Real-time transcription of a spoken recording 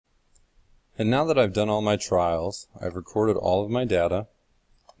And now that I've done all my trials, I've recorded all of my data,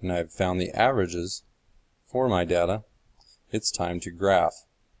 and I've found the averages for my data, it's time to graph.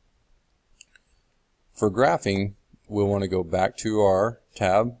 For graphing, we'll want to go back to our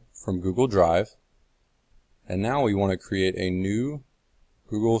tab from Google Drive, and now we want to create a new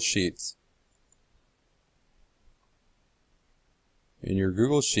Google Sheets. In your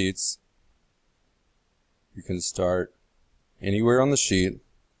Google Sheets, you can start anywhere on the sheet,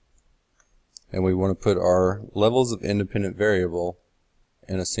 and we want to put our levels of independent variable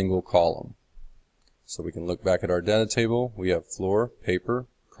in a single column. So we can look back at our data table. We have floor, paper,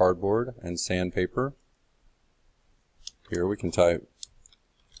 cardboard, and sandpaper. Here we can type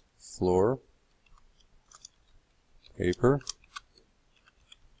floor, paper,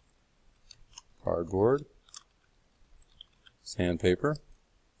 cardboard, sandpaper,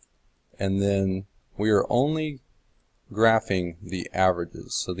 and then we are only graphing the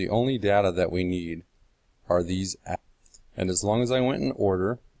averages. So the only data that we need are these. And as long as I went in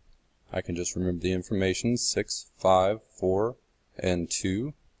order, I can just remember the information 6, 5, 4, and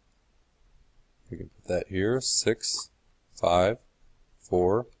 2. We can put that here 6, 5,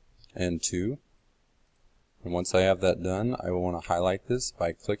 4, and 2. And once I have that done, I will want to highlight this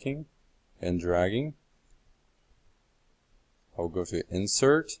by clicking and dragging. I'll go to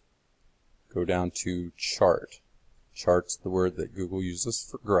Insert, go down to Chart. Chart's the word that Google uses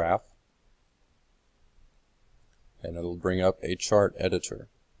for graph, and it'll bring up a chart editor.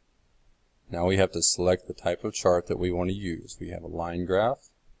 Now we have to select the type of chart that we want to use. We have a line graph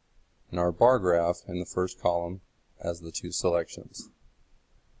and our bar graph in the first column as the two selections.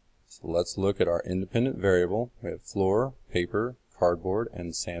 So let's look at our independent variable. We have floor, paper, cardboard,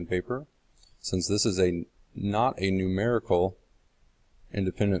 and sandpaper. Since this is not a numerical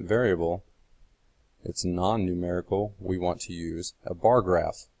independent variable, it's non-numerical, we want to use a bar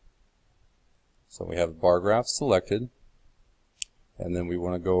graph. So we have a bar graph selected, and then we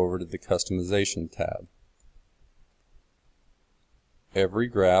want to go over to the Customization tab. Every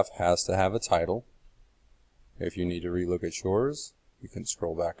graph has to have a title. If you need to relook at yours, you can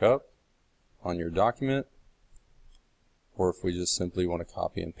scroll back up on your document, or if we just simply want to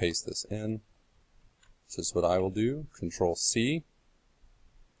copy and paste this in, which is what I will do, Control C,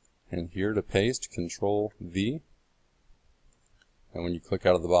 and here to paste, Control V. And when you click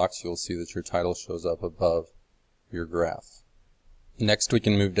out of the box, you'll see that your title shows up above your graph. Next, we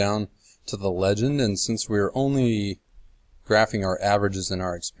can move down to the legend, and since we're only graphing our averages in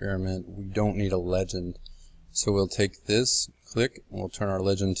our experiment, we don't need a legend. So we'll take this, click, and we'll turn our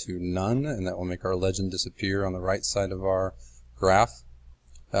legend to none, and that will make our legend disappear on the right side of our graph.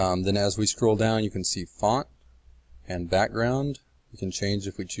 Then as we scroll down, you can see font and background. We can change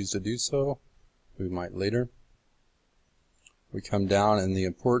if we choose to do so. We might later. We come down, and the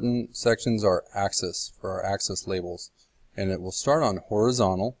important sections are axis, for our axis labels. And it will start on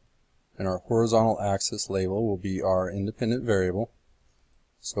horizontal, and our horizontal axis label will be our independent variable.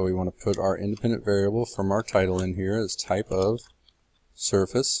 So we want to put our independent variable from our title in here as type of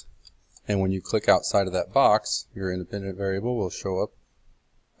surface. And when you click outside of that box, your independent variable will show up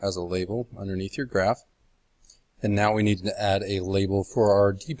as a label underneath your graph. And now we need to add a label for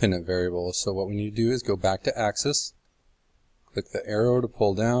our dependent variable. So what we need to do is go back to axis, click the arrow to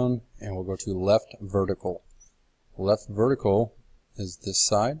pull down, and we'll go to left vertical. Left vertical is this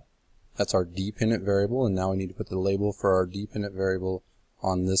side. That's our dependent variable, and now we need to put the label for our dependent variable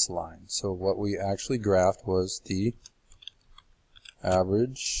on this line. So what we actually graphed was the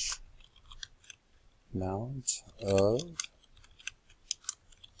average amount of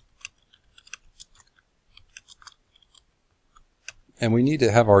and we need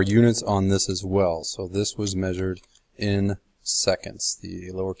to have our units on this as well. So this was measured in seconds,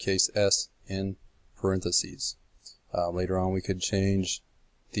 the lowercase s in parentheses. Later on we could change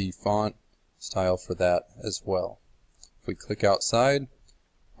the font style for that as well. If we click outside,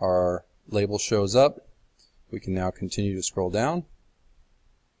 our label shows up. We can now continue to scroll down.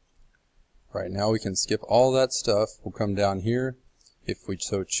 Right now we can skip all that stuff. We'll come down here. If we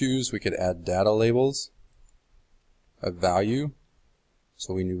so choose, we could add data labels, a value,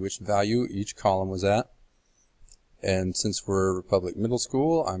 so we knew which value each column was at. And since we're Republic Middle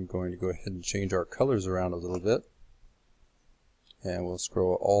School, I'm going to go ahead and change our colors around a little bit. And we'll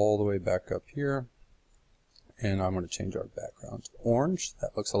scroll all the way back up here. And I'm going to change our background to orange.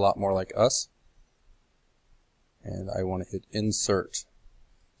 That looks a lot more like us. And I want to hit Insert.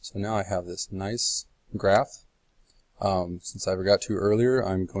 So now I have this nice graph. Since I forgot to earlier,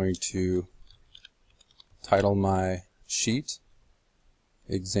 I'm going to title my sheet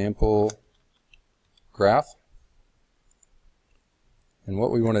Example Graph. And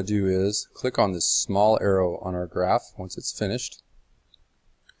what we want to do is click on this small arrow on our graph once it's finished.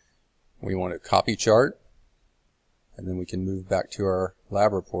 We want to copy chart, and then we can move back to our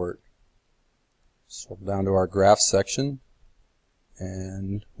lab report. Scroll down to our graph section,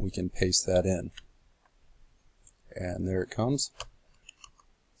 and we can paste that in. And there it comes.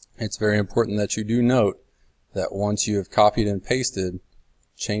 It's very important that you do note that once you have copied and pasted,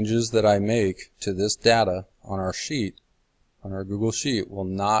 changes that I make to this data on our sheet, on our Google Sheet, will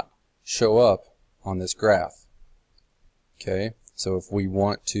not show up on this graph. Okay, so if we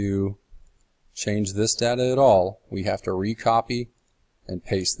want to change this data at all, we have to recopy and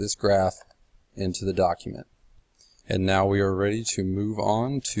paste this graph into the document. And now we are ready to move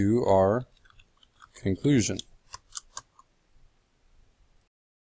on to our conclusion.